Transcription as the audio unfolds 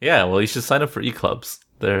Yeah, well, you should sign up for eClubs.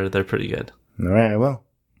 They're pretty good. All right, I will.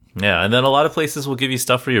 Yeah, and then a lot of places will give you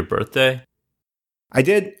stuff for your birthday. I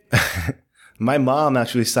did. My mom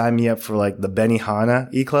actually signed me up for like the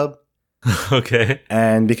Benihana eClub. Okay.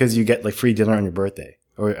 And because you get like free dinner on your birthday.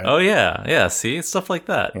 Oh, yeah. See? Stuff like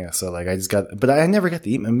that. Yeah, so like I just got, but I never got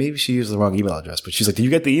the email. Maybe she used the wrong email address, but she's like, "Did you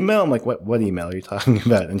get the email?" I'm like, what email are you talking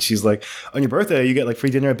about? And she's like, "On your birthday, you get like free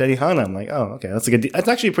dinner at Benihana." I'm like, "Oh, okay. That's a good That's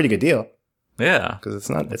actually a pretty good deal." Yeah. Because it's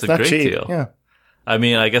not a great cheap. deal. Yeah. I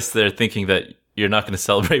mean, I guess they're thinking that you're not going to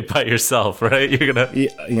celebrate by yourself, right? You're going to...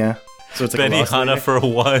 Yeah. So it's like Benihana for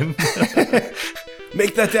one.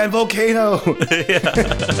 Make that damn volcano! Yeah.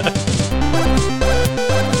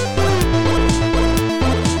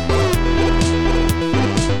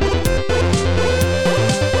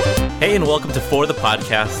 Hey, and welcome to For the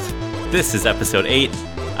Podcast. This is episode 8.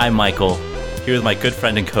 I'm Michael, here with my good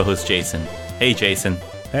friend and co-host Jason. Hey, Jason.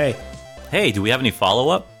 Hey. Hey, do we have any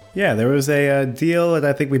follow-up? Yeah, there was a deal that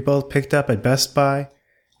I think we both picked up at Best Buy.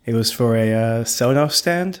 It was for a Sonos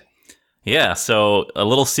stand. Yeah, so a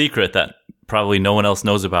little secret that probably no one else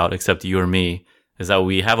knows about except you or me is that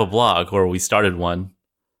we have a blog, or we started one.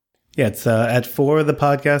 Yeah, it's at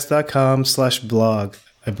forthepodcast.com/blog,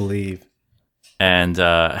 I believe. And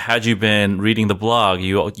had you been reading the blog,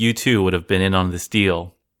 you too would have been in on this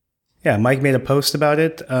deal. Yeah, Mike made a post about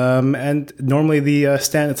it. And normally the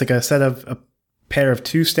stand, it's like a set of a pair of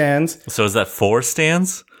 2 stands. So is that 4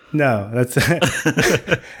 stands? No, that's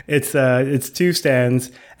it's 2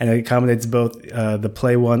 stands, and it accommodates both the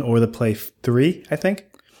Play 1 or the Play 3, I think.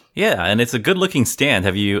 Yeah, and it's a good looking stand.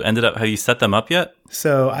 Have you set them up yet?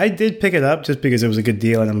 So I did pick it up just because it was a good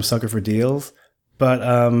deal, and I'm a sucker for deals. But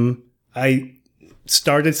I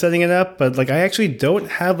started setting it up, but like I actually don't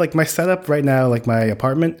have like my setup right now. Like my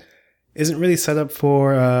apartment isn't really set up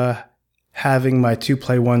for having my 2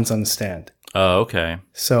 Play 1s on the stand. Oh, okay.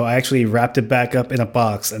 So I actually wrapped it back up in a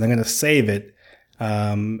box, and I'm going to save it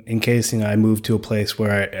in case I move to a place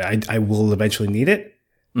where I will eventually need it.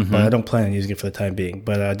 Mm-hmm. But I don't plan on using it for the time being.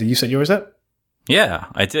 But did you set yours up? Yeah,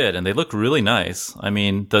 I did, and they look really nice. I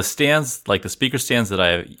mean, the stands, like the speaker stands that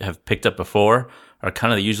I have picked up before, are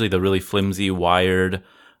kind of usually the really flimsy wired,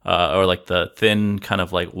 or like the thin kind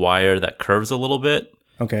of like wire that curves a little bit.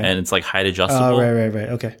 Okay. And it's like height adjustable. Oh, right.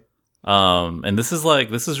 Okay. And this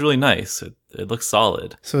is really nice. It looks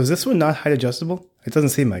solid. So is this one not height adjustable? It doesn't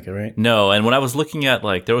seem like it, right? No, and when I was looking at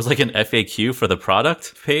there was like an FAQ for the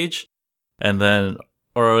product page, and then,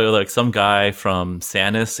 or like some guy from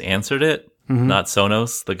Sanus answered it, not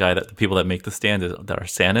Sonos, the people that make the stand that are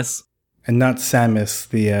Sanus. And not Samus,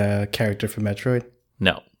 the character from Metroid?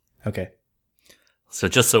 No. Okay. So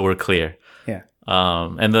just so we're clear. Yeah.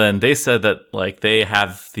 And then they said that like they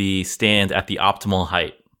have the stand at the optimal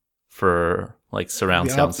height for like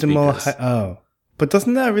surround sound speakers. Oh. But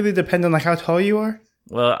doesn't that really depend on like how tall you are?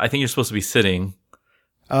 Well, I think you're supposed to be sitting.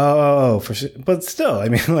 Oh, for sure. But still, I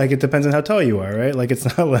mean, like it depends on how tall you are, right? Like it's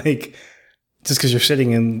not like just because you're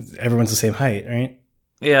sitting and everyone's the same height, right?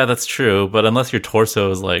 Yeah, that's true. But unless your torso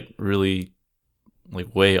is like really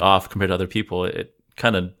like way off compared to other people, it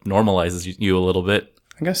kind of normalizes you a little bit.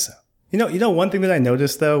 I guess so. You know, one thing that I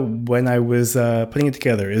noticed though when I was putting it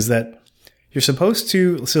together is that you're supposed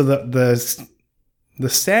to. So the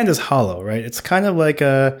stand is hollow, right? It's kind of like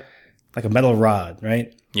a metal rod,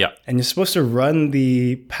 right? Yeah. And you're supposed to run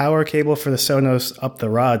the power cable for the Sonos up the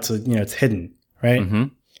rod, so it's hidden, right? Mm-hmm.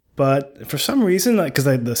 But for some reason, because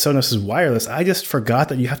the Sonos is wireless, I just forgot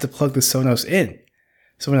that you have to plug the Sonos in.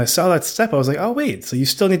 So when I saw that step, I was like, oh, wait, so you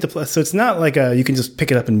still need to plug. So it's not like you can just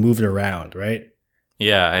pick it up and move it around, right?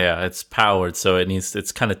 Yeah. It's powered, so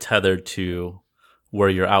it's kind of tethered to where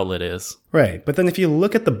your outlet is. Right. But then if you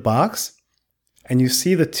look at the box and you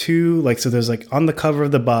see the 2, so there's like on the cover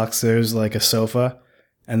of the box, there's like a sofa,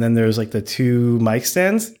 and then there's like the 2 mic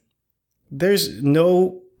stands. There's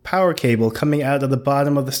no power cable coming out of the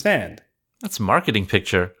bottom of the stand. That's a marketing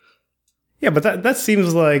picture. Yeah, but that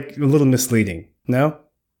seems like a little misleading. No?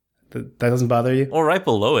 That doesn't bother you? Well, right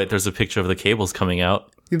below it, there's a picture of the cables coming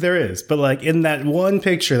out. There is. But like in that one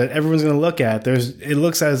picture that everyone's going to look at, it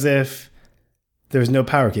looks as if there's no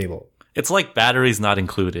power cable. It's like batteries not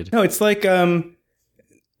included. No, it's like, have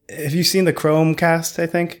you seen the Chromecast, I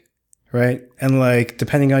think? Right? And like,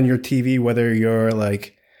 depending on your TV, whether you're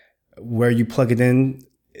like, where you plug it in,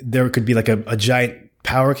 there could be like a giant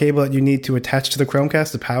power cable that you need to attach to the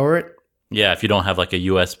Chromecast to power it. Yeah, if you don't have like a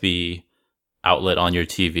USB outlet on your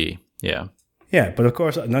TV. Yeah. Yeah, but of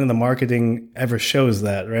course, none of the marketing ever shows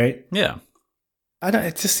that, right? Yeah.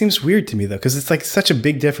 It just seems weird to me, though, because it's like such a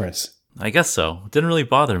big difference. I guess so. It didn't really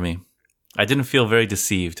bother me. I didn't feel very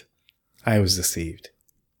deceived. I was deceived.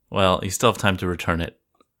 Well, you still have time to return it.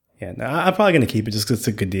 Yeah, no, I'm probably going to keep it just because it's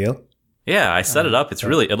a good deal. Yeah, I set it up.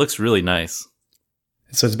 It looks really nice.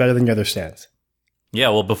 So it's better than your other stands. Yeah,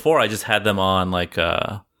 well, before I just had them on like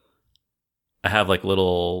I have like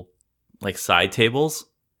little like side tables.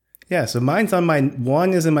 Yeah, so mine's on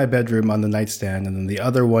one is in my bedroom on the nightstand, and then the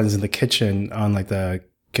other one is in the kitchen on like the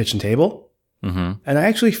kitchen table. Mm-hmm. And I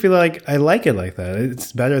actually feel like I like it like that.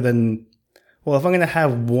 It's better than, well, if I'm going to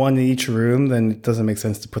have one in each room, then it doesn't make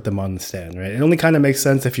sense to put them on the stand, right? It only kind of makes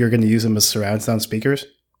sense if you're going to use them as surround sound speakers.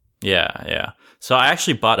 Yeah. So I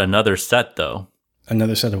actually bought another set though.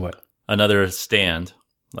 Another set of what? Another stand.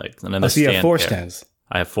 Like another so you stand have 4 pair. stands.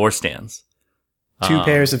 I have 4 stands. 2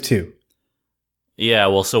 pairs of 2. Yeah,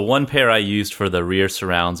 well, so one pair I used for the rear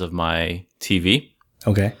surrounds of my TV.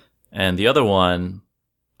 Okay. And the other one,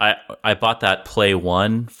 I bought that Play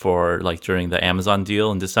 1 for like during the Amazon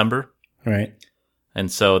deal in December. Right.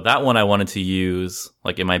 And so that one I wanted to use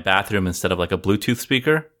like in my bathroom instead of like a Bluetooth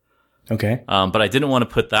speaker. Okay. But I didn't want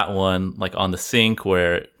to put that one like on the sink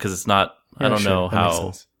because it's not, I don't know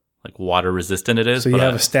how like water resistant it is. So you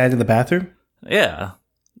have a stand in the bathroom? Yeah.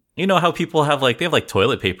 You know how people have they have like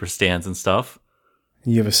toilet paper stands and stuff.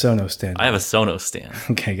 You have a Sonos stand. I have a Sonos stand.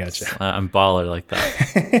 Okay, gotcha. I'm baller like that.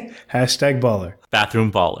 Hashtag baller.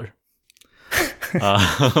 Bathroom baller.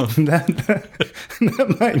 That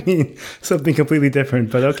might mean something completely different,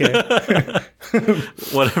 but okay.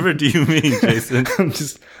 Whatever do you mean, Jason?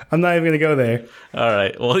 I'm not even going to go there. All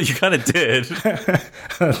right. Well, you kind of did.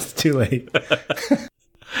 It's too late.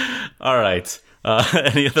 All right.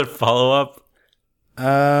 Any other follow-up?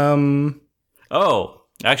 Oh,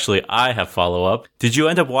 actually, I have follow-up. Did you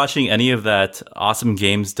end up watching any of that Awesome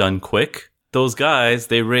Games Done Quick? Those guys,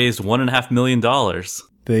 they raised $1.5 million.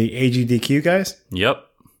 The AGDQ guys? Yep.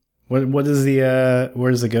 What is the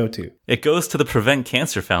where does it go to? It goes to the Prevent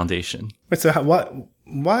Cancer Foundation. Wait, so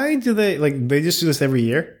why do they just do this every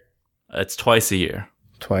year? It's twice a year.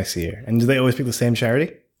 Twice a year. And do they always pick the same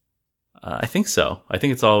charity? I think so. I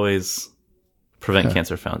think it's always Prevent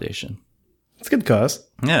Cancer Foundation. It's a good cause.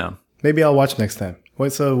 Yeah. Maybe I'll watch next time.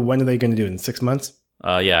 Wait, so when are they going to do it? In 6 months?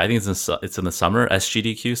 Yeah, I think it's in the summer.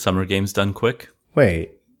 SGDQ, Summer Games Done Quick.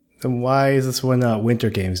 Wait, then why is this one Winter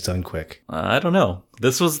Games Done Quick? I don't know.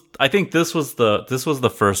 I think this was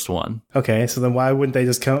the first one. Okay, so then why wouldn't they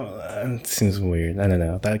just come? It seems weird. I don't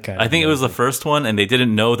know. I think it was the first one, and they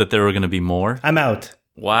didn't know that there were going to be more. I'm out.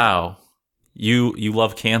 Wow, you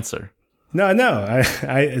love cancer. No,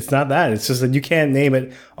 it's not that. It's just that you can't name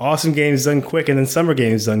it Awesome Games Done Quick and then Summer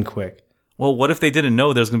Games Done Quick. Well, what if they didn't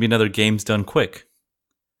know there's going to be another Games Done Quick?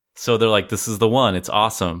 So they're like, this is the one. It's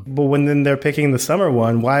awesome. But when then they're picking the summer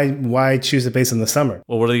one, why choose it based on the summer?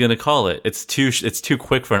 Well, what are they going to call it? It's too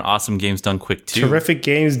quick for an Awesome Games Done Quick 2. Terrific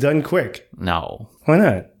Games Done Quick. No. Why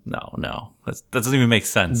not? No. That doesn't even make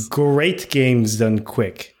sense. Great Games Done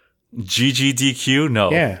Quick. GGDQ?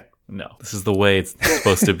 No. Yeah. No. This is the way it's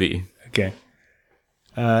supposed to be. Okay.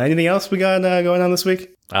 Anything else we got going on this week?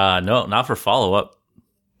 No, not for follow-up.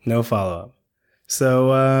 No follow-up. So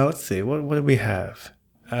let's see. What did we have?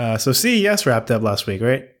 So CES wrapped up last week,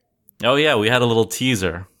 right? Oh, yeah. We had a little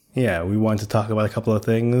teaser. Yeah, we wanted to talk about a couple of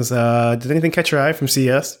things. Did anything catch your eye from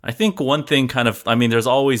CES? I think one thing there's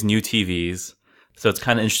always new TVs. So it's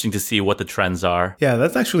kind of interesting to see what the trends are. Yeah,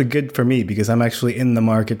 that's actually good for me because I'm actually in the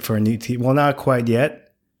market for a new TV. Well, not quite yet.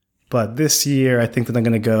 But this year, I think that I'm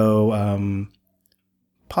going to go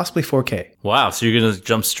possibly 4K. Wow, so you're going to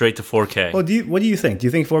jump straight to 4K. Well, what do you think? Do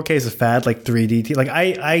you think 4K is a fad like 3D TV? Like,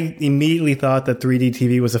 I immediately thought that 3D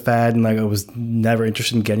TV was a fad and like I was never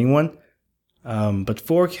interested in getting one. But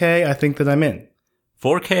 4K, I think that I'm in.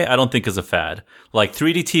 4K, I don't think is a fad. Like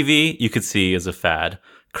 3D TV, you could see is a fad.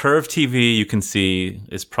 Curved TV, you can see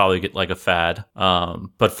is probably like a fad.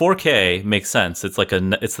 But 4K makes sense. It's like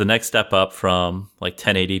it's the next step up from like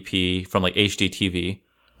 1080p, from like HD TV.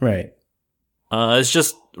 Right. It's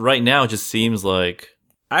just right now. It just seems like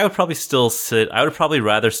I would probably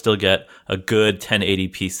rather still get a good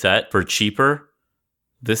 1080p set for cheaper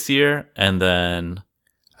this year, and then.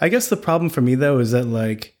 I guess the problem for me though is that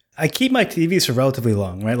like I keep my TVs for relatively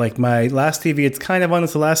long, right? Like my last TV, it's kind of on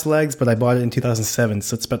its last legs, but I bought it in 2007,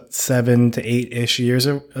 so it's about 7 to 8-ish years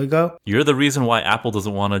ago. You're the reason why Apple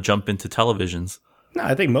doesn't want to jump into televisions. No,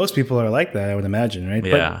 I think most people are like that, I would imagine, right?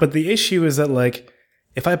 Yeah. But the issue is that like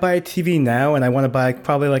if I buy a TV now and I want to buy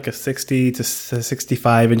probably like a 60 to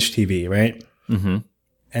 65 inch TV, right? Mm-hmm.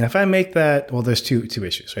 And if I make that, well, there's two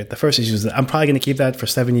issues, right? The first issue is that I'm probably going to keep that for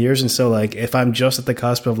 7 years. And so like, if I'm just at the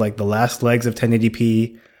cusp of like the last legs of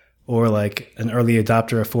 1080p or like an early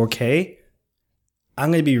adopter of 4K,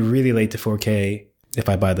 I'm going to be really late to 4K if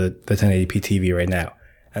I buy the 1080p TV right now.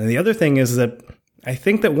 And the other thing is that I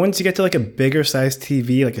think that once you get to like a bigger size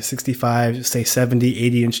TV, like a 65, say 70,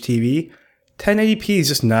 80-inch TV, 1080p is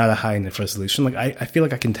just not a high enough resolution. Like I feel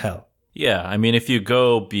like I can tell. Yeah, I mean, if you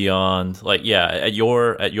go beyond, like, yeah, at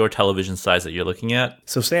your television size that you're looking at.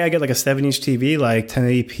 So say I get like a 7-inch TV, like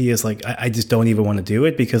 1080p is like, I just don't even want to do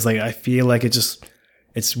it because like I feel like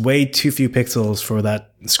it's way too few pixels for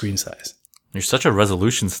that screen size. You're such a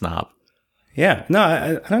resolution snob. Yeah, no,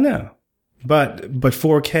 I don't know. But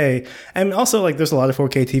 4K, and also like there's a lot of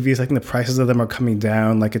 4K TVs. I think the prices of them are coming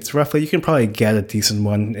down. Like it's roughly, you can probably get a decent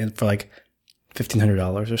one for like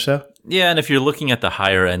 $1,500 or so. Yeah, and if you're looking at the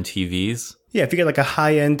higher end TVs. Yeah, if you get like a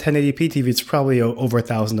high end 1080p TV, it's probably over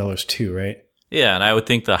 $1,000 too, right? Yeah, and I would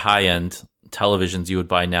think the high end televisions you would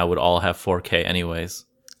buy now would all have 4K anyways.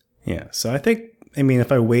 Yeah, so I mean,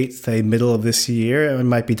 if I wait, say, middle of this year, it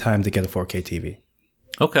might be time to get a 4K TV.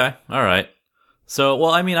 Okay, all right. So,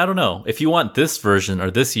 well, I mean, I don't know. If you want this version or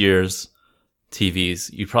this year's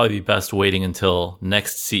TVs, you'd probably be best waiting until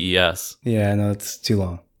next CES. Yeah, no, it's too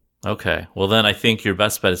long. Okay, well then I think your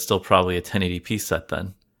best bet is still probably a 1080p set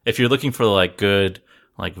then. If you're looking for like good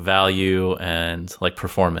like value and like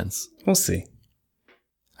performance. We'll see.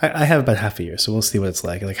 I have about half a year, so we'll see what it's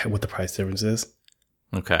like what the price difference is.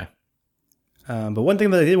 Okay. But one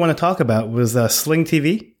thing that I did want to talk about was Sling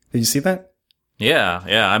TV. Did you see that? Yeah.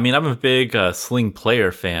 I mean, I'm a big Sling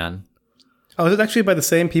Player fan. Oh, is it actually by the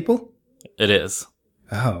same people? It is.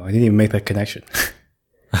 Oh, I didn't even make that connection.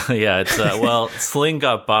 Yeah, it's well, Sling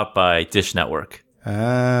got bought by Dish Network.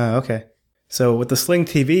 Ah, okay. So what the Sling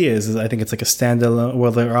TV is I think it's like a standalone.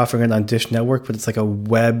 Well, they're offering it on Dish Network, but it's like a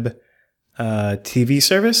web TV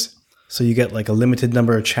service. So you get like a limited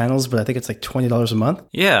number of channels, but I think it's like $20 a month.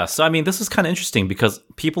 Yeah, so I mean, this is kind of interesting because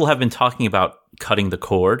people have been talking about cutting the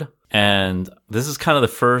cord, and this is kind of the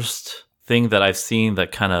first thing that I've seen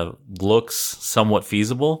that kind of looks somewhat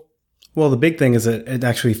feasible. Well, the big thing is that it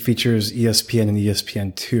actually features ESPN and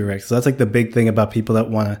ESPN2, right? So that's like the big thing about people that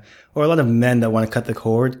want to, or a lot of men that want to cut the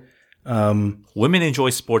cord. Women enjoy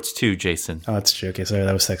sports too, Jason. Oh, that's true. Okay, sorry,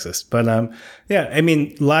 that was sexist. But yeah, I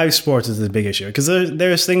mean, live sports is the big issue because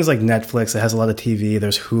there's things like Netflix that has a lot of TV.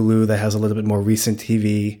 There's Hulu that has a little bit more recent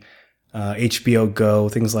TV. HBO Go,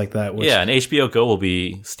 things like that. Yeah, and HBO Go will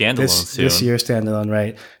be standalone soon. This year, standalone,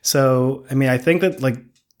 right? So, I mean, I think that like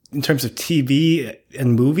in terms of TV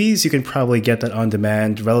and movies, you can probably get that on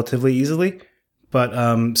demand relatively easily. But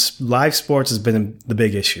live sports has been the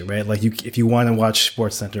big issue, right? Like if you want to watch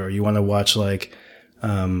SportsCenter or you want to watch like I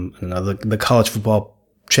don't know, the college football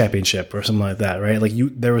championship or something like that, right? Like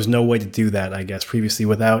there was no way to do that, I guess, previously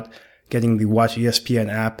without getting the Watch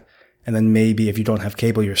ESPN app. And then maybe if you don't have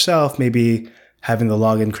cable yourself, maybe having the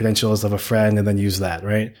login credentials of a friend and then use that,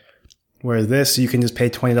 right? Whereas this, you can just pay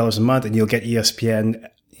 $20 a month and you'll get ESPN,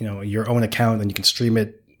 your own account, and you can stream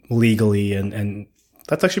it legally. And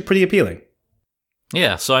that's actually pretty appealing.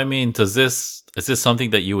 Yeah. So, I mean, is this something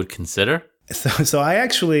that you would consider? So I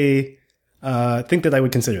actually think that I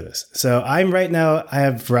would consider this. So I have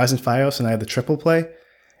Verizon Fios and I have the triple play.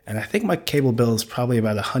 And I think my cable bill is probably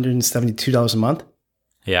about $172 a month.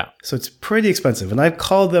 Yeah. So it's pretty expensive. And I've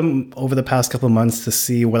called them over the past couple of months to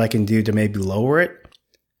see what I can do to maybe lower it.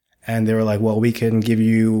 And they were like, well, we can give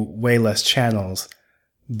you way less channels,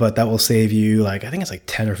 but that will save you I think it's like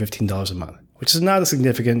 $10 or $15 a month, which is not a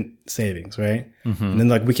significant savings, right? Mm-hmm.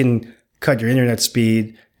 And then we can cut your internet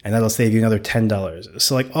speed and that'll save you another $10.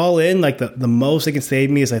 So all in, the most it can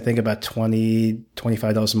save me is I think about $20,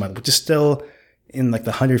 $25 a month, which is still in the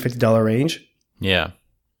 $150 range. Yeah.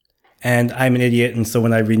 And I'm an idiot. And so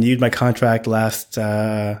when I renewed my contract last,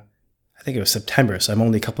 I think it was September, so I'm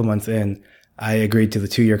only a couple months in, I agreed to the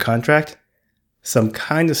 2-year contract. So I'm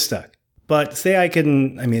kind of stuck. But say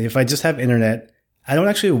if I just have internet, I don't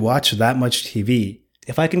actually watch that much TV.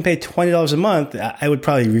 If I can pay $20 a month, I would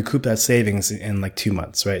probably recoup that savings in 2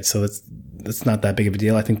 months, right? So that's not that big of a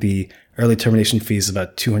deal. I think the early termination fee is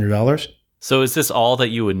about $200. So is this all that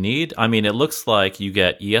you would need? I mean, it looks like you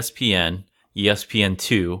get ESPN,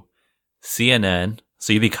 ESPN2, CNN,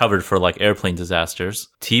 so you'd be covered for airplane disasters.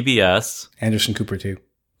 TBS. Anderson Cooper too.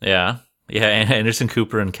 Yeah, Anderson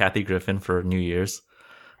Cooper and Kathy Griffin for New Year's.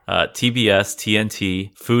 TBS,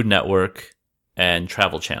 TNT, Food Network, and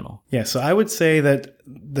Travel Channel. Yeah, so I would say that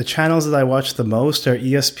the channels that I watch the most are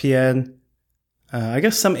ESPN, I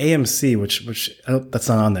guess some AMC, which that's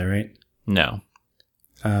not on there, right? No.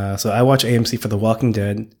 So I watch AMC for The Walking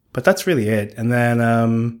Dead, but that's really it. And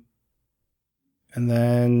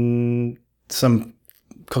then some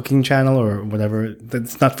cooking channel or whatever.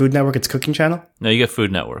 It's not Food Network, it's Cooking Channel. No, you get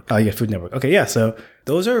Food Network. Oh, you get Food Network. Okay, yeah. So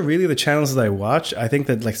those are really the channels that I watch. I think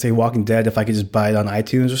that say Walking Dead, if I could just buy it on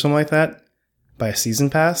iTunes or something like that, buy a season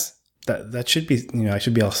pass, that should be, I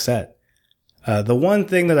should be all set. The one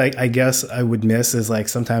thing that I guess I would miss is like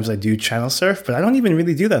sometimes I do channel surf, but I don't even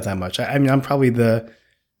really do that much. I mean, I'm probably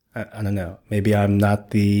I don't know. Maybe I'm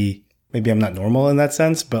not normal in that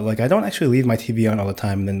sense, but like I don't actually leave my TV on all the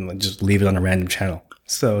time and then like, just leave it on a random channel.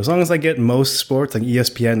 So as long as I get most sports like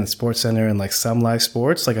ESPN and SportsCenter and like some live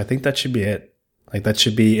sports, like I think that should be it. Like that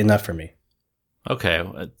should be enough for me. Okay.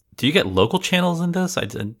 Do you get local channels in this? I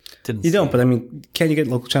didn't. You don't, but I mean, can you get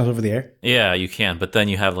local channels over the air? Yeah, you can, but then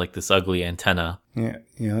you have like this ugly antenna. Yeah,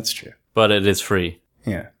 that's true. But it is free.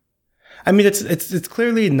 Yeah, I mean, it's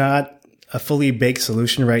clearly not a fully baked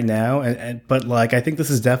solution right now, but like I think this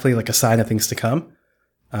is definitely like a sign of things to come.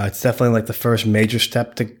 It's definitely like the first major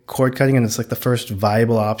step to cord cutting, and it's like the first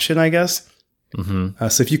viable option, I guess. Mm-hmm.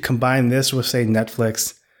 So if you combine this with say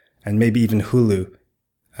Netflix and maybe even Hulu.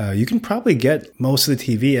 You can probably get most of the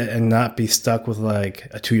TV and not be stuck with like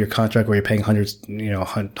a 2-year contract where you're paying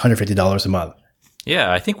 $150 a month.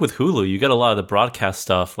 Yeah, I think with Hulu, you get a lot of the broadcast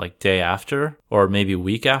stuff like day after or maybe a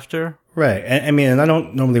week after. Right. And I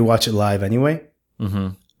don't normally watch it live anyway.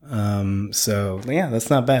 Mm-hmm. So yeah, that's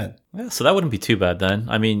not bad. Yeah, so that wouldn't be too bad then.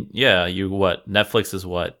 I mean, yeah, Netflix is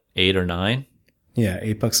what, 8 or 9? Yeah,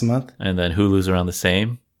 $8 a month. And then Hulu's around the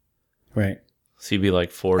same. Right. So you'd be like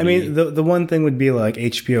 40. I mean, the one thing would be like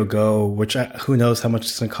HBO Go, which who knows how much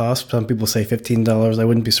it's going to cost. Some people say $15. I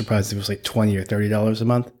wouldn't be surprised if it was like $20 or $30 a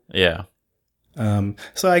month. Yeah.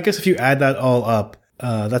 So I guess if you add that all up,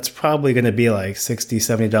 that's probably going to be like $60,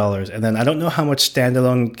 $70. And then I don't know how much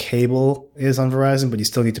standalone cable is on Verizon, but you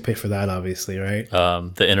still need to pay for that, obviously, right?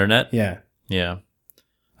 The internet? Yeah. Yeah.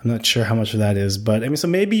 I'm not sure how much that is, but I mean, so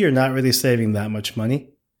maybe you're not really saving that much money.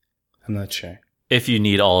 I'm not sure. If you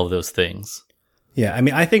need all of those things. Yeah, I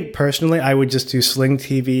mean, I think personally, I would just do Sling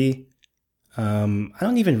TV. I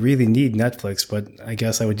don't even really need Netflix, but I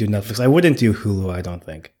guess I would do Netflix. I wouldn't do Hulu, I don't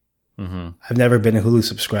think. Mm-hmm. I've never been a Hulu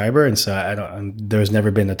subscriber, and so there's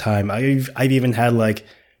never been a time. I've even had like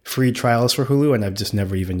free trials for Hulu, and I've just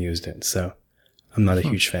never even used it. So I'm not a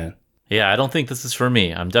huge fan. Yeah, I don't think this is for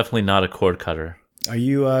me. I'm definitely not a cord cutter. Are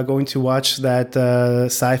you going to watch that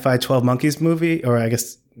sci-fi 12 Monkeys movie, or I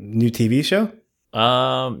guess new TV show?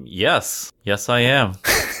 Yes, I am.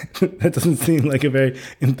 That doesn't seem like a very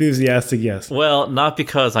enthusiastic yes. Well, not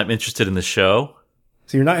because I'm interested in the show.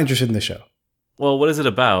 So you're not interested in the show? Well, what is it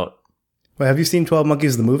about? Well, have you seen 12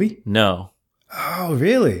 Monkeys, the movie? No. Oh,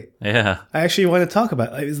 really? Yeah. I actually want to talk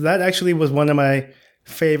about it. That actually was one of my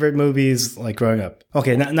favorite movies, like, growing up.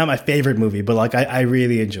 Okay, not my favorite movie, but, like, I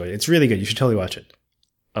really enjoyed it. It's really good. You should totally watch it.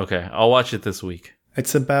 Okay, I'll watch it this week.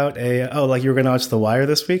 It's about like you were going to watch The Wire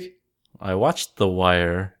this week? I watched The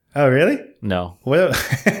Wire. Oh, really? No. What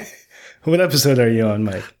episode are you on,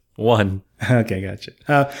 Mike? 1. Okay,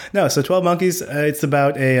 gotcha. No, so 12 Monkeys, it's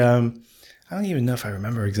about I don't even know if I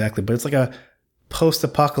remember exactly, but it's like a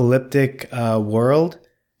post-apocalyptic world,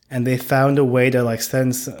 and they found a way to like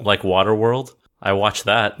send... Like Waterworld? I watched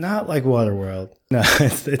that. Not like Waterworld. No,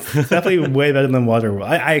 it's definitely way better than Waterworld.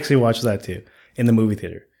 I actually watched that too in the movie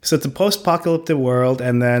theater. So it's a post-apocalyptic world,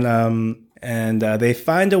 and then they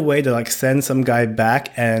find a way to like send some guy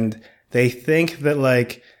back, and they think that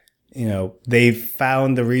like, they've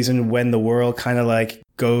found the reason when the world kind of like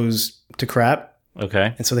goes to crap.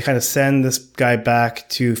 Okay. And so they kind of send this guy back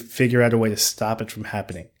to figure out a way to stop it from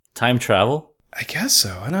happening. Time travel? I guess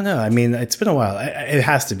so. I don't know. I mean, it's been a while. It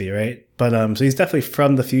has to be, right? But so he's definitely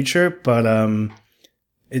from the future, but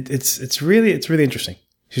it's really interesting.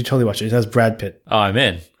 You should totally watch it. It has Brad Pitt. Oh, I'm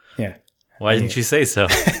in. Yeah. Why didn't you say so?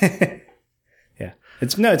 Yeah.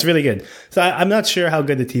 It's really good. So I'm not sure how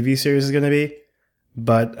good the TV series is going to be,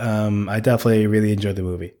 but I definitely really enjoyed the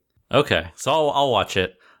movie. Okay. So I'll watch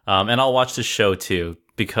it. And I'll watch the show too,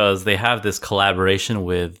 because they have this collaboration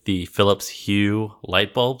with the Philips Hue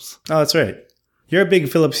light bulbs. Oh, that's right. You're a big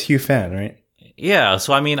Philips Hue fan, right? Yeah.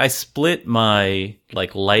 So, I mean, I split my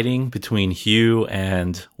like lighting between Hue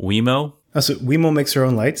and Wemo. Oh, so Wemo makes their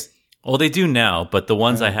own lights? Well, they do now, but the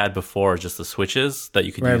ones I had before are just the switches that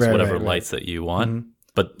you could use whatever lights that you want. Mm-hmm.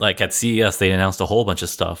 But like at CES, they announced a whole bunch of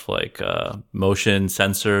stuff like motion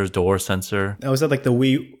sensors, door sensor. Oh, is that like the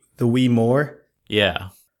Wii More? Yeah.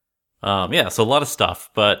 So a lot of stuff,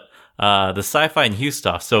 but the Sci-Fi and Hue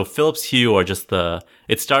stuff. So Philips Hue are just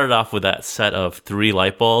it started off with that set of 3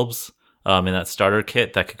 light bulbs in that starter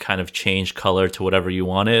kit that could kind of change color to whatever you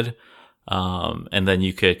wanted. And then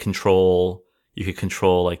you could control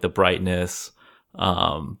like the brightness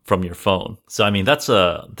from your phone. So I mean,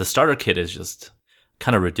 the starter kit is just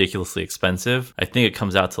kind of ridiculously expensive. I think it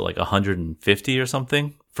comes out to like $150 or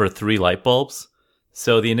something for 3 light bulbs.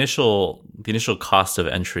 So the initial cost of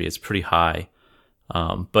entry is pretty high.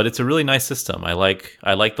 But it's a really nice system. I like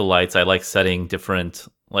the lights. I like setting different,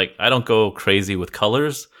 like, I don't go crazy with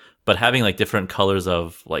colors, but having like different colors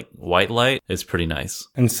of like white light is pretty nice.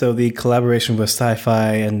 And so the collaboration with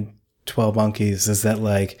Sci-Fi and 12 Monkeys is that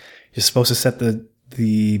like you're supposed to set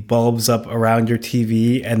the bulbs up around your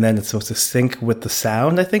TV and then it's supposed to sync with the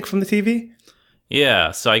sound, I think, from the TV?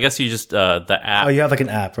 Yeah. So I guess you just, the app. Oh, you have like an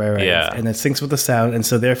app, right? Yeah. And it syncs with the sound. And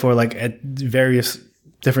so therefore, like at various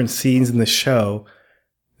different scenes in the show,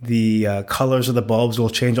 the colors of the bulbs will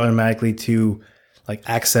change automatically to like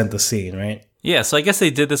accent the scene, right? Yeah. So I guess they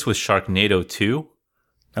did this with Sharknado 2.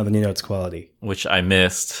 Now then you know it's quality. Which I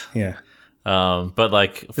missed. Yeah. But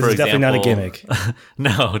like, this is definitely not a gimmick.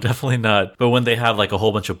 No, definitely not. But when they have like a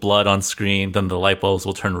whole bunch of blood on screen, then the light bulbs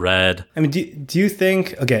will turn red. I mean, do you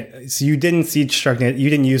think, okay, so you didn't see Sharknado, you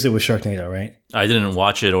didn't use it with Sharknado, right? I didn't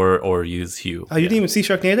watch it or use Hue. Oh, you didn't even see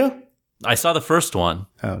Sharknado? I saw the first one.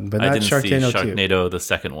 Oh, but I not didn't Sharknado see Sharknado, the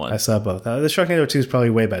second one. I saw both. The Sharknado 2 is probably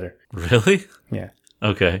way better. Really? Yeah.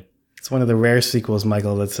 Okay. It's one of the rare sequels,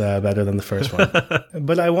 Michael, that's better than the first one.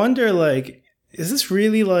 But I wonder, like, is this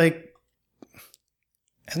really like,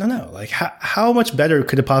 I don't know, like how much better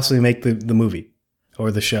could it possibly make the movie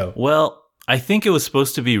or the show? Well, I think it was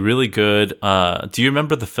supposed to be really good. Do you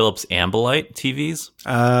remember the Philips Ambilight TVs?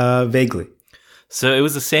 Vaguely. So it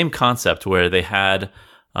was the same concept where they had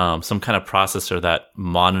some kind of processor that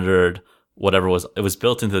monitored whatever it was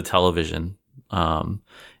built into the television. And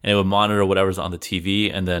it would monitor whatever's on the TV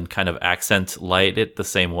and then kind of accent light it the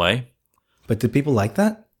same way. But did people like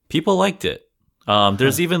that? People liked it.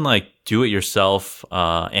 There's even like do-it-yourself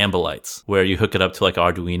Ambilights where you hook it up to like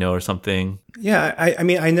Arduino or something. Yeah, I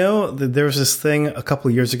mean, I know that there was this thing a couple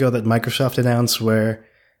of years ago that Microsoft announced where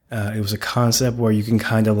it was a concept where you can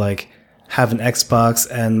kind of like have an Xbox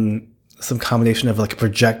and some combination of like a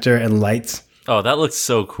projector and lights. Oh, that looks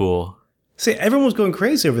so cool. See, everyone was going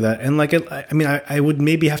crazy over that. And like, I would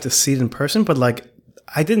maybe have to see it in person, but like,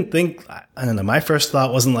 I didn't think, I don't know, my first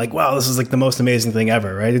thought wasn't like, wow, this is like the most amazing thing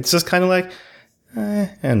ever, right? It's just kind of like, I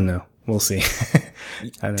don't know. We'll see.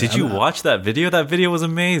 Did you watch that video? That video was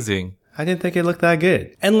amazing. I didn't think it looked that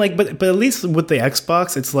good. And like, but at least with the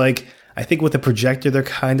Xbox, it's like, I think with the projector, they're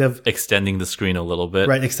kind of extending the screen a little bit.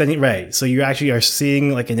 Right. So you actually are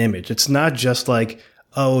seeing like an image. It's not just like,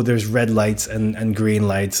 oh, there's red lights and green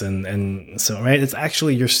lights and so, right? It's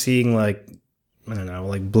actually, you're seeing like, I don't know,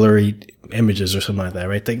 like blurry images or something like that,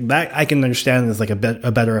 right? Like that I can understand is like a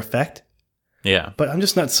better effect. Yeah. But I'm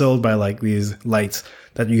just not sold by like these lights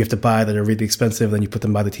that you have to buy that are really expensive. Then you put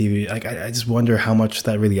them by the TV. Like, I just wonder how much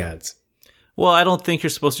that really adds. Well, I don't think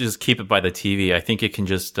you're supposed to just keep it by the TV. I think it can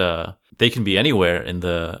just, they can be anywhere in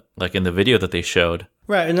the video that they showed.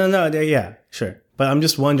 Right. No. Yeah, sure. But I'm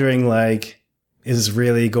just wondering, like, is this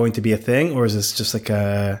really going to be a thing or is this just like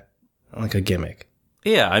a gimmick?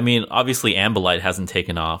 Yeah. I mean, obviously Ambilight hasn't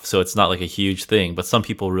taken off, so it's not like a huge thing, but some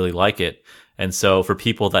people really like it. And so for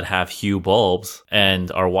people that have Hue bulbs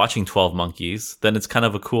and are watching 12 Monkeys, then it's kind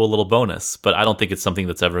of a cool little bonus. But I don't think it's something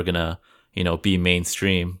that's ever going to, be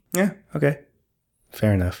mainstream. Yeah, okay.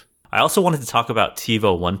 Fair enough. I also wanted to talk about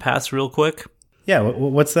TiVo OnePass real quick. Yeah,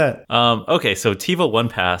 what's that? Okay, so TiVo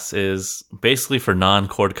OnePass is basically for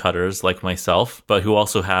non-cord cutters like myself, but who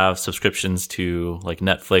also have subscriptions to like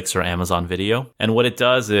Netflix or Amazon Video. And what it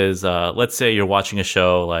does is, let's say you're watching a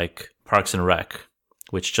show like Parks and Rec,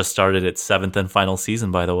 which just started its 7th and final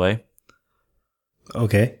season, by the way.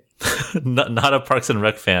 Okay. Not a Parks and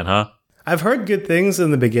Rec fan, huh? I've heard good things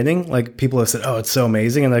in the beginning. Like, people have said, oh, it's so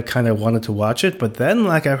amazing, and I kind of wanted to watch it. But then,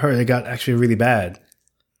 like, I've heard it got actually really bad.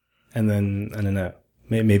 And then, I don't know.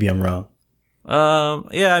 Maybe I'm wrong.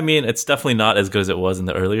 Yeah, I mean, it's definitely not as good as it was in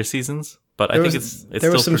the earlier seasons. But I think it's still pretty good.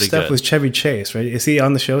 There was some stuff with Chevy Chase, right? Is he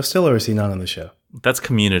on the show still, or is he not on the show? That's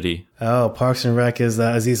Community. Oh, Parks and Rec is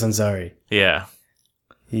Aziz Ansari. Yeah.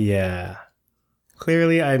 Yeah.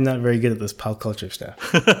 Clearly, I'm not very good at this pop culture stuff.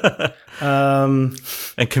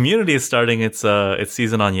 And Community is starting its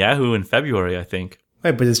season on Yahoo in February, I think.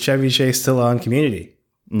 Wait, but is Chevy Chase still on Community?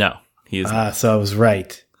 No, he is not. So I was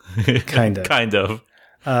right. Kind of. Kind of.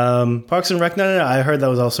 Parks and Rec, no. I heard that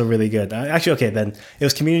was also really good. Actually, okay, then. It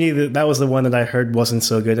was Community. That was the one that I heard wasn't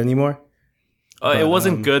so good anymore. It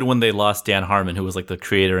wasn't good when they lost Dan Harmon, who was like the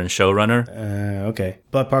creator and showrunner. Okay.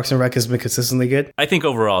 But Parks and Rec has been consistently good? I think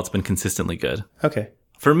overall it's been consistently good. Okay.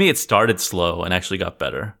 For me, it started slow and actually got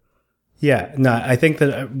better. Yeah. No, I think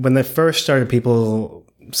that when they first started, people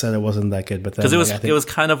said it wasn't that good. But then, because it was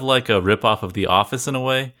kind of like a ripoff of The Office in a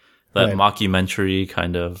way. That mockumentary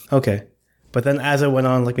kind of. Okay. But then as it went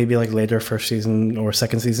on, like maybe like later first season or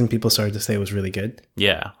second season, people started to say it was really good.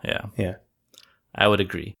 Yeah. Yeah. I would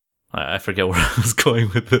agree. I forget where I was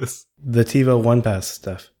going with this. The TiVo One Pass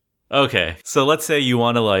stuff. Okay, so let's say you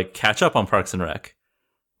want to like catch up on Parks and Rec,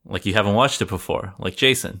 like you haven't watched it before, like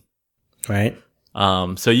Jason. Right.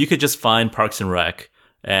 So you could just find Parks and Rec,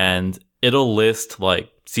 and it'll list like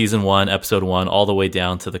season 1, episode 1, all the way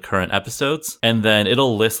down to the current episodes, and then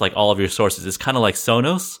it'll list like all of your sources. It's kind of like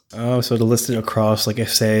Sonos. Oh, so to list it across, like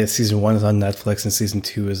if say season 1 is on Netflix and season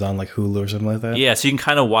 2 is on like Hulu or something like that. Yeah, so you can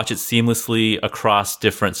kind of watch it seamlessly across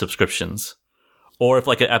different subscriptions. Or if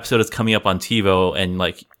like an episode is coming up on TiVo and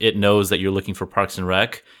like it knows that you're looking for Parks and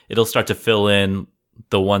Rec, it'll start to fill in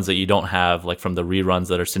the ones that you don't have, like from the reruns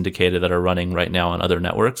that are syndicated that are running right now on other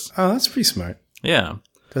networks. Oh, that's pretty smart. Yeah.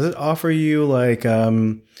 Does it offer you like,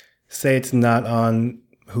 say it's not on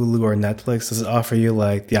Hulu or Netflix, does it offer you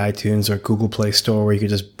like the iTunes or Google Play Store where you could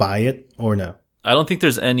just buy it, or no? I don't think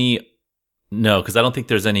there's any, because I don't think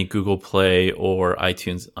there's any Google Play or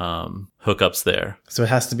iTunes hookups there. So it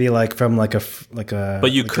has to be like from like a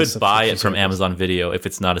But you like could buy it from service. Amazon Video if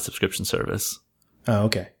it's not a subscription service. Oh,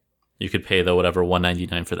 okay. You could pay the whatever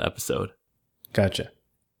 $1.99 for the episode. Gotcha.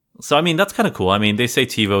 So, I mean, that's kind of cool. I mean, they say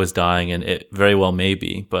TiVo is dying, and it very well may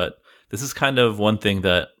be, but this is kind of one thing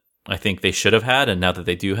that I think they should have had, and now that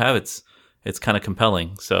they do have, it's kind of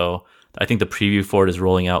compelling. So, I think the preview for it is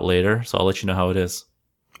rolling out later, so I'll let you know how it is.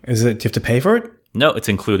 Do you have to pay for it? No, it's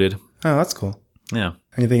included. Oh, that's cool. Yeah.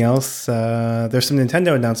 Anything else? There's some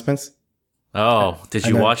Nintendo announcements. Oh, did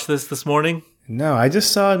you watch this morning? No, I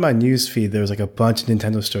just saw in my news feed there was like a bunch of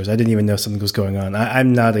Nintendo stores. I didn't even know something was going on.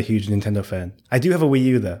 I'm not a huge Nintendo fan. I do have a Wii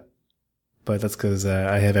U though, but that's because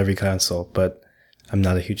I have every console. But I'm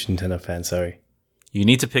not a huge Nintendo fan. Sorry. You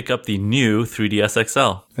need to pick up the new 3DS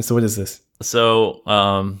XL. And so what is this? So,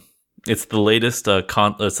 it's the latest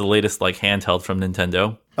it's the latest like handheld from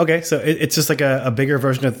Nintendo. Okay, so it's just like a bigger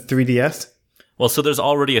version of the 3DS. Well, so there's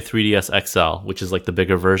already a 3DS XL, which is like the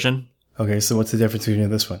bigger version. Okay, so what's the difference between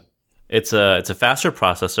this one? It's a faster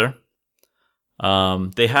processor.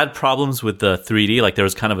 They had problems with the 3D, like there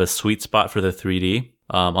was kind of a sweet spot for the 3D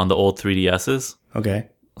on the old 3DSs. Okay.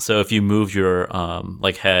 So if you moved your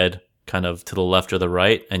like head kind of to the left or the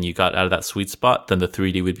right and you got out of that sweet spot, then the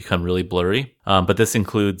 3D would become really blurry. But this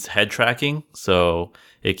includes head tracking, so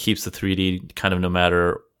it keeps the 3D kind of no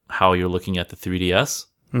matter how you're looking at the 3DS.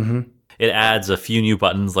 Mm-hmm. It adds a few new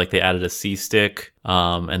buttons, like they added a C stick,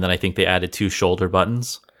 and then I think they added 2 shoulder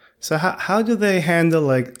buttons. So how do they handle,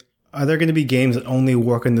 like, are there going to be games that only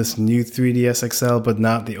work on this new 3DS XL but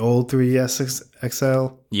not the old 3DS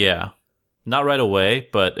XL? Yeah. Not right away,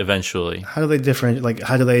 but eventually. How do they differentiate? Like,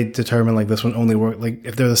 how do they determine, like, this one only work, like,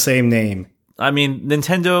 if they're the same name? I mean,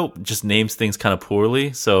 Nintendo just names things kind of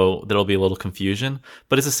poorly, so there'll be a little confusion.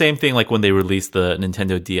 But it's the same thing like when they released the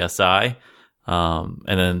Nintendo DSi, and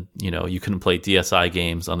then, you couldn't play DSi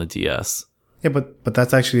games on the DS. Yeah, but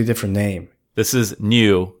that's actually a different name. This is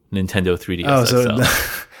new Nintendo 3DS XL.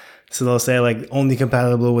 So they'll say, like, only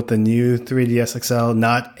compatible with the new 3DS XL,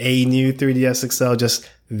 not a new 3DS XL, just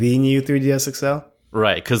the new 3DS XL?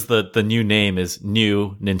 Right, because the new name is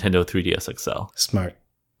new Nintendo 3DS XL. Smart.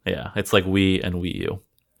 Yeah, it's like Wii and Wii U.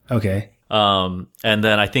 Okay. And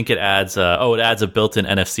then I think it adds a built-in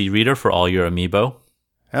NFC reader for all your amiibo.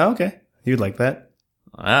 Oh, okay. You'd like that.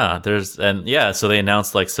 So they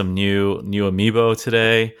announced like some new amiibo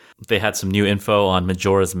today. They had some new info on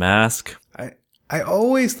Majora's Mask. I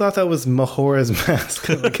always thought that was Majora's Mask.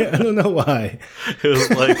 Like, I don't know why. It was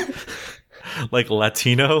like like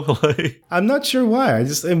Latino. Like, I'm not sure why.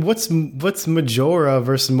 And what's Majora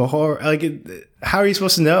versus Mahora? Like, how are you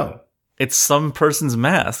supposed to know? it's some person's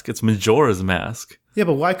mask. It's Majora's Mask. Yeah,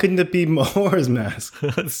 but why couldn't it be Majora's Mask?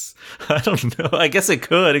 I don't know. I guess it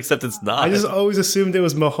could, except it's not. I just always assumed it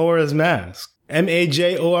was Majora's Mask.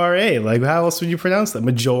 Majora. Like, how else would you pronounce that?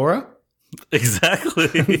 Majora? Exactly.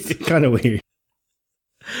 It's kind of weird.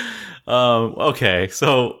 Okay,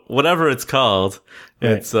 so whatever it's called,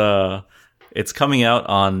 Right. it's coming out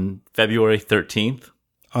on February 13th.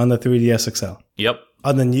 On the 3DS XL. Yep.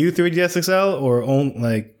 On the new 3DS XL or on,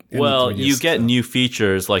 like... in the Well, 3DS you get XL? new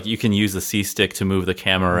features, like you can use the C stick to move the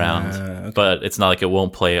camera around, Okay. but it's not like it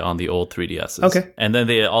won't play on the old 3DSs. Okay. And then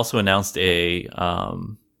they also announced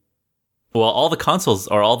all the consoles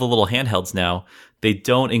or all the little handhelds now, they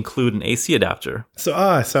don't include an AC adapter. So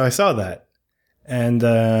I saw that. And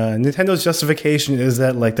Nintendo's justification is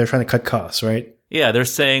that, like, they're trying to cut costs, right? Yeah, they're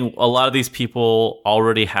saying a lot of these people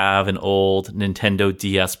already have an old Nintendo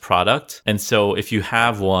DS product. And so if you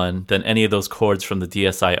have one, then any of those cords from the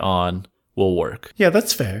DSi on will work. Yeah,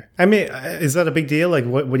 that's fair. I mean, is that a big deal? Like,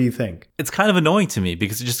 what do you think? It's kind of annoying to me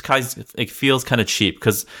because it feels kind of cheap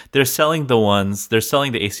because they're selling the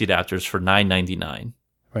AC adapters for $9.99.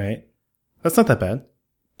 Right? That's not that bad.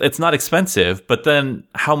 it's not expensive, but then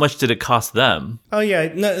how much did it cost them? Oh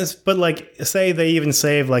yeah, no, but like say they even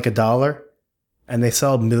save like $1 and they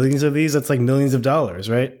sell millions of these, that's like millions of dollars,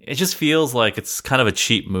 right? It just feels like it's kind of a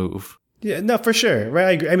cheap move. Yeah, no, for sure, right?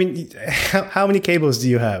 I agree. I mean, how many cables do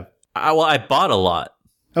you have? I bought a lot.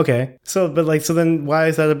 Okay, so then why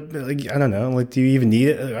is that? I don't know. Like, do you even need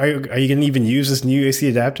it? Are you going to even use this new AC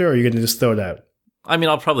adapter, or are you going to just throw it out? I mean,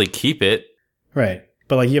 I'll probably keep it. Right,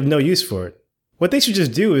 but like you have no use for it. What they should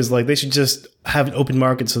just do is like they should just have an open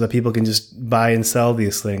market so that people can just buy and sell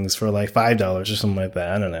these things for like $5 or something like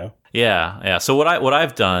that. I don't know. Yeah. So what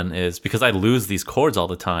I've done is, because I lose these cords all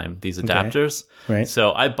the time, these adapters. Okay. Right.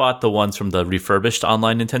 So I bought the ones from the refurbished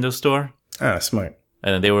online Nintendo store. Ah, smart.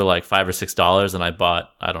 And they were like $5 or $6, and I bought,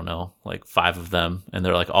 I don't know, like 5 of them, and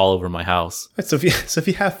they're like all over my house. Right, so if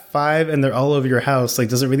you have 5 and they're all over your house, like,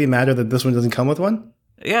 does it really matter that this one doesn't come with one?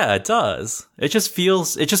 Yeah, it does. It just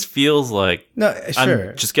feels like no, sure.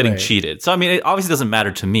 I'm just getting cheated. So I mean, it obviously doesn't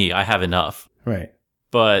matter to me. I have enough. Right.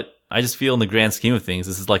 But I just feel in the grand scheme of things,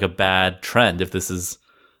 this is like a bad trend. If this is,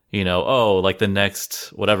 like the next,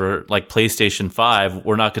 whatever, like PlayStation 5,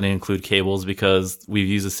 we're not going to include cables because we've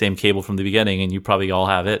used the same cable from the beginning and you probably all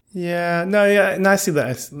have it. Yeah, no, I see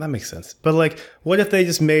that. That makes sense. But like, what if they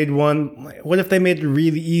just made one, what if they made it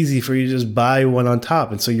really easy for you to just buy one on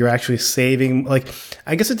top? And so you're actually saving, like,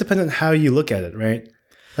 I guess it depends on how you look at it, right?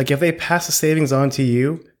 Like if they pass the savings on to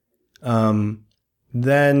you,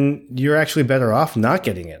 then you're actually better off not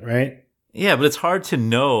getting it, right? Yeah, but it's hard to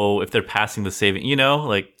know if they're passing the saving,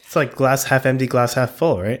 like... It's like glass half empty, glass half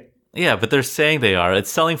full, right? Yeah, but they're saying they are. It's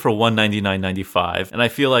selling for $199.95, and I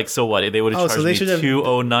feel like, so what? They would have charged me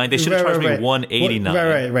 $209. They should have charged me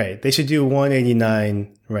 $189. Right. They should do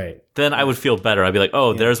 $189, right. Then I would feel better. I'd be like,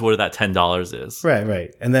 there's where that $10 is.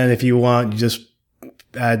 Right. And then if you want, you just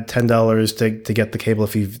add $10 to get the cable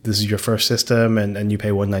if this is your first system, and you pay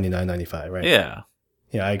 $199.95, right? Yeah.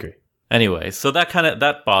 Yeah, I agree. Anyway, so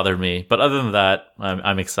that bothered me, but other than that,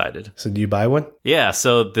 I'm excited. So do you buy one? Yeah,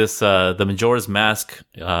 so this the Majora's Mask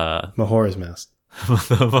Majora's Mask.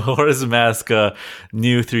 The Majora's Mask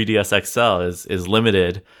new 3DS XL is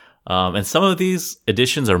limited. And some of these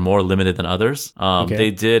editions are more limited than others. Okay.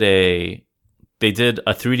 They did a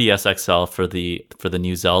 3DS XL for the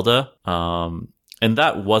new Zelda. And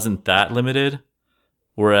that wasn't that limited.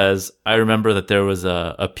 Whereas I remember that there was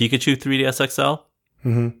a Pikachu 3DS XL.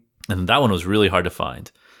 Mm-hmm. And that one was really hard to find.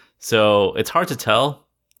 So it's hard to tell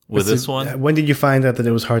with this one. When did you find out that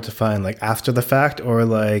it was hard to find? Like after the fact, or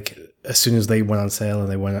like as soon as they went on sale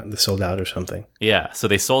and they sold out or something? Yeah. So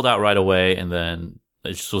they sold out right away, and then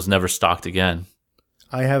it just was never stocked again.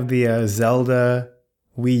 I have the Zelda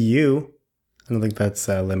Wii U. I don't think that's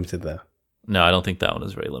limited though. No, I don't think that one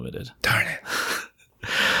is very limited. Darn it.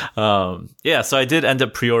 Yeah. So I did end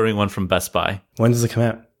up pre-ordering one from Best Buy. When does it come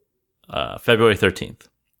out? February 13th.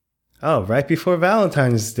 Oh, right before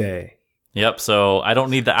Valentine's Day. Yep, so I don't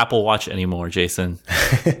need the Apple Watch anymore, Jason.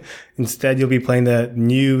 Instead, you'll be playing the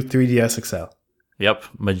new 3DS XL. Yep,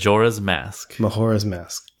 Majora's Mask. Majora's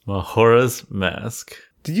Mask. Majora's Mask.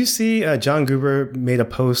 Did you see John Gruber made a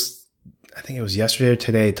post, I think it was yesterday or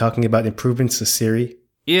today, talking about improvements to Siri?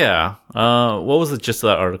 Yeah. What was the gist of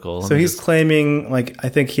that article? So he's claiming, like, I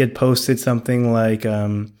think he had posted something like,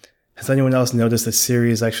 has anyone else noticed that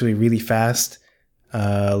Siri is actually really fast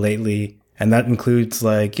lately? And that includes,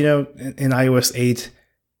 like, in iOS 8,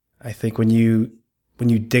 I think when you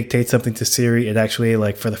dictate something to Siri, it actually,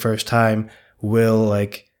 like, for the first time will,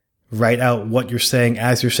 like, write out what you're saying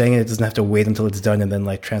as you're saying it. It doesn't have to wait until it's done and then,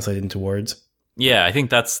 like, translate it into words. Yeah, I think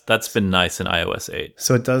that's been nice in iOS 8.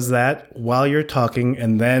 So it does that while you're talking,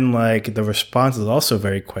 and then, like, the response is also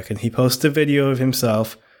very quick. And he posts a video of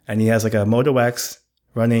himself, and he has, like, a Moto X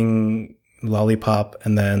running Lollipop,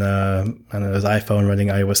 and then his iPhone running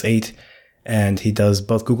iOS 8. And he does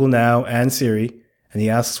both Google Now and Siri, and he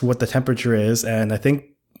asks what the temperature is, and I think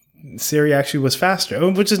Siri actually was faster,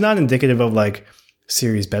 which is not indicative of, like,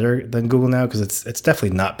 Siri's better than Google Now, because it's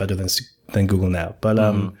definitely not better than Google Now. But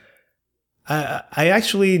I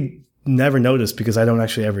actually never noticed, because I don't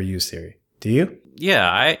actually ever use Siri. Do you?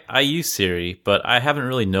 Yeah, I use Siri, but I haven't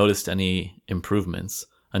really noticed any improvements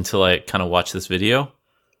until I kind of watched this video.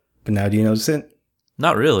 But now do you notice it?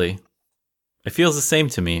 Not really. It feels the same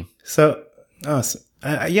to me. So I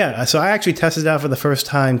actually tested it out for the first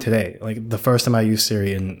time today, like the first time I used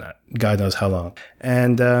Siri in God knows how long.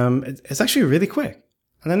 And it's actually really quick.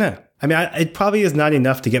 I don't know. I mean, it probably is not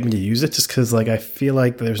enough to get me to use it, just because, like, I feel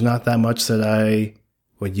like there's not that much that I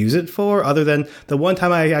would use it for, other than the one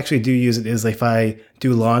time I actually do use it is if I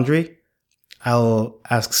do laundry, I'll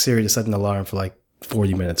ask Siri to set an alarm for, like,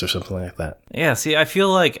 40 minutes or something like that. Yeah, see, I feel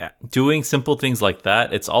like doing simple things like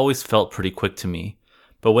that, it's always felt pretty quick to me.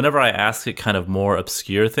 But whenever I ask it kind of more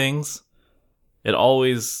obscure things, it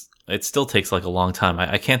still takes like a long time.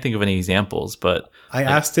 I can't think of any examples, but I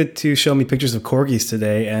asked it to show me pictures of corgis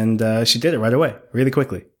today, and she did it right away, really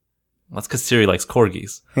quickly. That's because Siri likes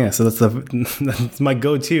corgis. Yeah, so that's my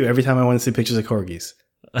go-to every time I want to see pictures of corgis.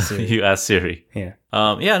 You ask Siri. Yeah.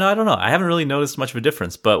 Yeah, no, I don't know. I haven't really noticed much of a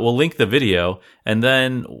difference, but we'll link the video. And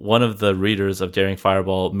then one of the readers of Daring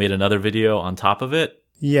Fireball made another video on top of it.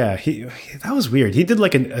 Yeah, that was weird. He did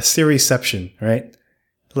like a Siriception, right?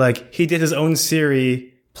 Like he did his own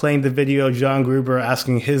Siri playing the video of John Gruber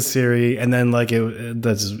asking his Siri, and then like it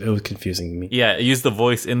was confusing to me. Yeah, it used the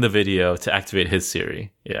voice in the video to activate his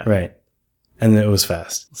Siri. Yeah. Right. And it was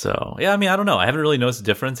fast. So, yeah, I mean, I don't know. I haven't really noticed a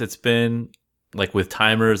difference. It's been like with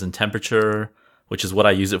timers and temperature, which is what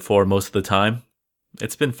I use it for most of the time.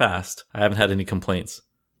 It's been fast. I haven't had any complaints.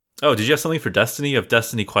 Oh, did you have something for Destiny? You have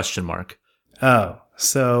Destiny ? Oh,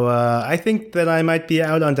 so I think that I might be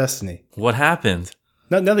out on Destiny. What happened?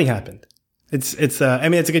 Nothing happened. It's I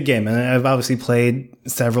mean, it's a good game, and I've obviously played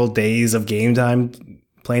several days of game time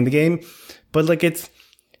playing the game, but like it's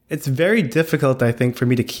very difficult, I think, for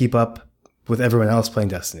me to keep up with everyone else playing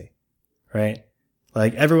Destiny, right?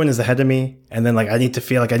 Like everyone is ahead of me, and then like I need to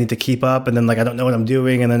feel like I need to keep up, and then like I don't know what I'm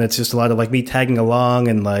doing, and then it's just a lot of like me tagging along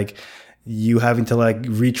and like you having to like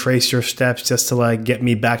retrace your steps just to like get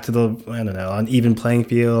me back to the, I don't know, on even playing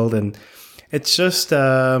field. And it's just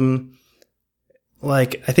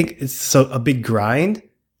like I think it's so a big grind,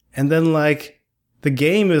 and then like the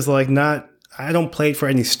game is like not, I don't play it for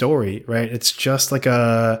any story, right? It's just like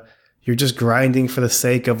you're just grinding for the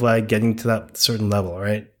sake of like getting to that certain level,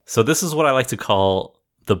 right? So this is what I like to call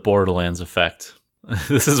the Borderlands effect.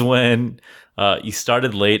 This is when you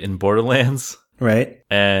started late in Borderlands, right?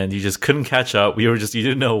 And you just couldn't catch up. You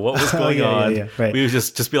didn't know what was going on. Yeah, right. We would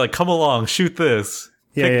just be like, come along, shoot this,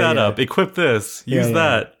 pick that up, equip this, use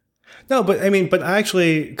that. Yeah. No, but I mean, but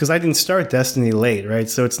actually, because I didn't start Destiny late, right?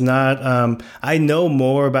 So it's not, I know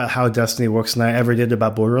more about how Destiny works than I ever did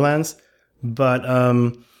about Borderlands, but,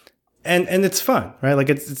 and it's fun, right? Like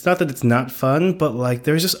it's not that it's not fun, but like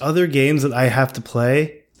there's just other games that I have to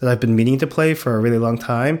play that I've been meaning to play for a really long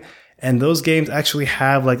time. And those games actually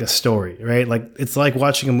have like a story, right? Like it's like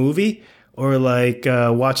watching a movie or like,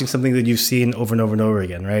 watching something that you've seen over and over and over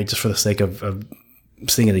again, right? Just for the sake of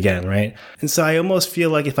seeing it again, right? And so I almost feel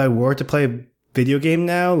like if I were to play a video game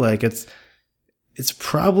now, like it's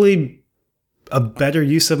probably a better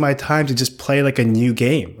use of my time to just play like a new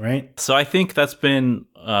game, right? So I think that's been,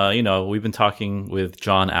 we've been talking with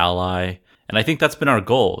John Ally, and I think that's been our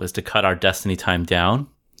goal, is to cut our Destiny time down.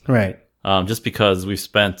 Right. Just because we've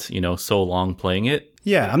spent, so long playing it.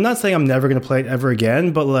 Yeah, I'm not saying I'm never going to play it ever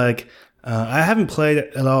again, but like, I haven't played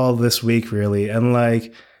it at all this week really. And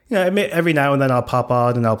like, every now and then I'll pop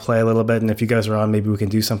on and I'll play a little bit. And if you guys are on, maybe we can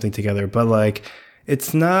do something together. But like,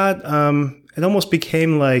 it's not, it almost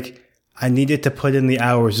became like I needed to put in the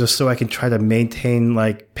hours just so I can try to maintain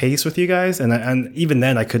like pace with you guys. And even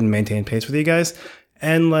then I couldn't maintain pace with you guys.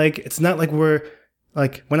 And like, it's not like we're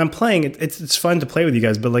like, when I'm playing, it's fun to play with you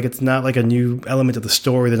guys, but like, it's not like a new element of the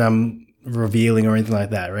story that I'm revealing or anything like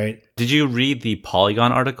that, right? Did you read the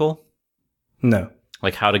Polygon article? No.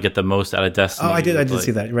 Like how to get the most out of Destiny? Oh, I did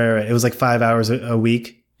see that. Right. It was like 5 hours a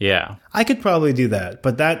week. Yeah. I could probably do that,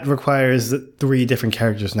 but that requires 3 different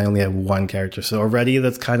characters and I only have 1 character. So already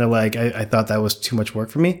that's kind of like, I thought that was too much work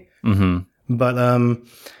for me. Mm-hmm. But,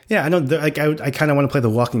 yeah, I know, like, I kind of want to play the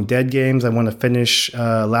Walking Dead games. I want to finish,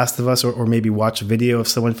 Last of Us or maybe watch a video of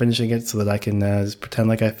someone finishing it so that I can, just pretend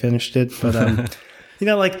like I finished it. But,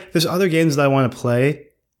 like there's other games that I want to play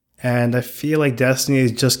and I feel like Destiny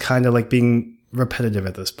is just kind of like being repetitive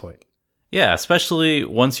at this point. Yeah, especially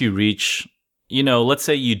once you reach, let's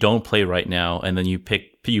say you don't play right now and then you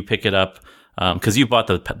pick it up because you bought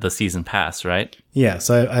the season pass, right? Yeah,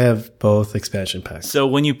 so I have both expansion packs. So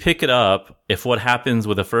when you pick it up, if what happens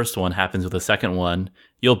with the first one happens with the second one,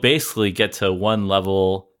 you'll basically get to one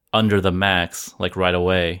level under the max like right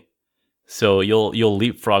away. So you'll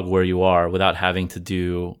leapfrog where you are without having to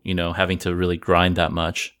do, having to really grind that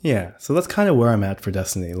much. Yeah, so that's kind of where I'm at for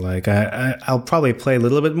Destiny. Like I'll probably play a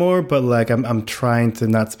little bit more, but like I'm trying to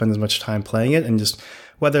not spend as much time playing it and just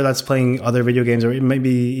whether that's playing other video games or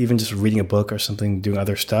maybe even just reading a book or something, doing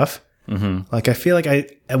other stuff. Mm-hmm. Like I feel like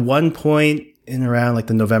at one point in around like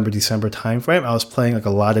the November-December timeframe, I was playing like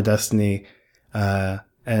a lot of Destiny,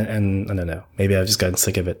 and I don't know, maybe I've just gotten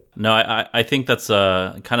sick of it. No, I think that's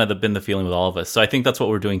kind of been the feeling with all of us. So I think that's what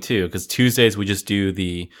we're doing too, because Tuesdays we just do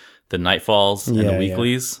the the Nightfalls and the Yeah,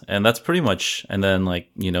 weeklies, and that's pretty much, and then like,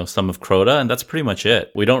 you know, some of Crota, and that's pretty much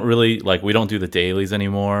it. We don't really, like, we don't do the dailies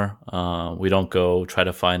anymore. We don't go try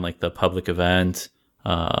to find like the public event.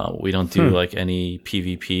 We don't do like any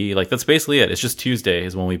PvP. Like, that's basically it. It's just Tuesday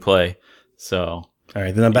is when we play. So. All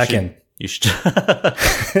right, then I'm back in. You should.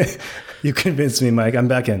 You convinced me, Mike. I'm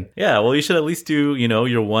back in. Yeah, well, you should at least do, you know,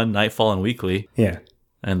 your one Nightfall and weekly. Yeah.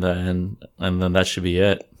 And then that should be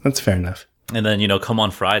it. That's fair enough. And then, you know, come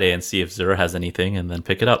on Friday and see if Xur has anything and then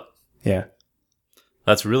pick it up. Yeah.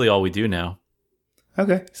 That's really all we do now.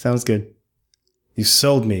 Okay, sounds good. You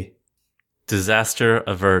sold me. Disaster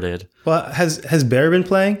averted. Well, has Bear been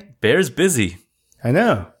playing? Bear's busy. I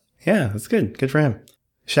know. Yeah, that's good. Good for him.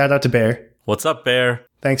 Shout out to Bear. What's up, Bear?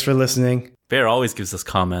 Thanks for listening. Bear always gives us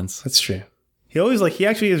comments. That's true. He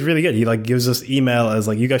actually is really good. He like gives us email as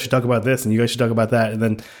like, you guys should talk about this and you guys should talk about that. And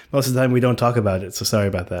then most of the time we don't talk about it. So sorry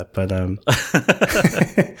about that.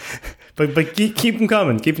 But, but keep them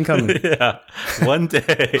coming. Keep them coming. Yeah. One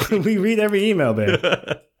day. We read every email,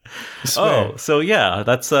 Bear. Oh, so yeah,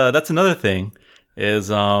 that's another thing is,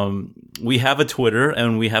 we have a Twitter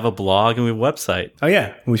and we have a blog and we have a website. Oh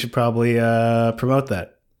yeah. We should probably, promote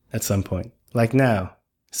that at some point. Like now.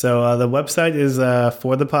 So the website is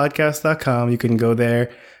forthepodcast.com. You can go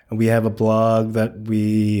there. We have a blog that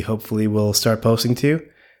we hopefully will start posting to.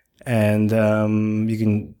 And you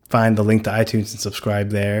can find the link to iTunes and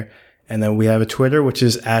subscribe there. And then we have a Twitter, which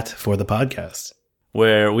is @forthepodcast.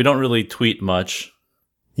 Where we don't really tweet much.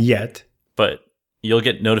 Yet. But you'll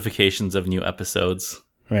get notifications of new episodes.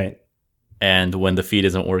 Right. And when the feed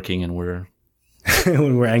isn't working and we're...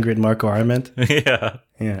 when we're angry at Marco Arment. Yeah.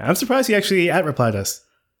 Yeah. I'm surprised he actually @replied us.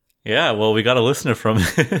 Yeah, well, we got a listener from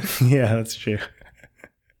it. Yeah, that's true.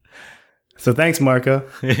 So thanks, Marco.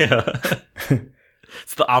 Yeah.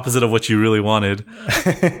 It's the opposite of what you really wanted.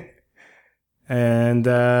 And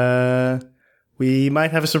we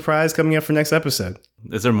might have a surprise coming up for next episode.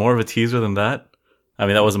 Is there more of a teaser than that? I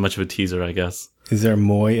mean, that wasn't much of a teaser, I guess. Is there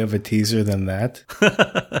more of a teaser than that?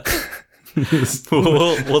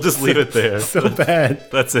 We'll just leave it there. So bad.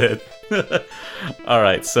 That's it. All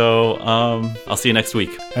right, so I'll see you next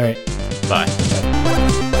week. All right. Bye.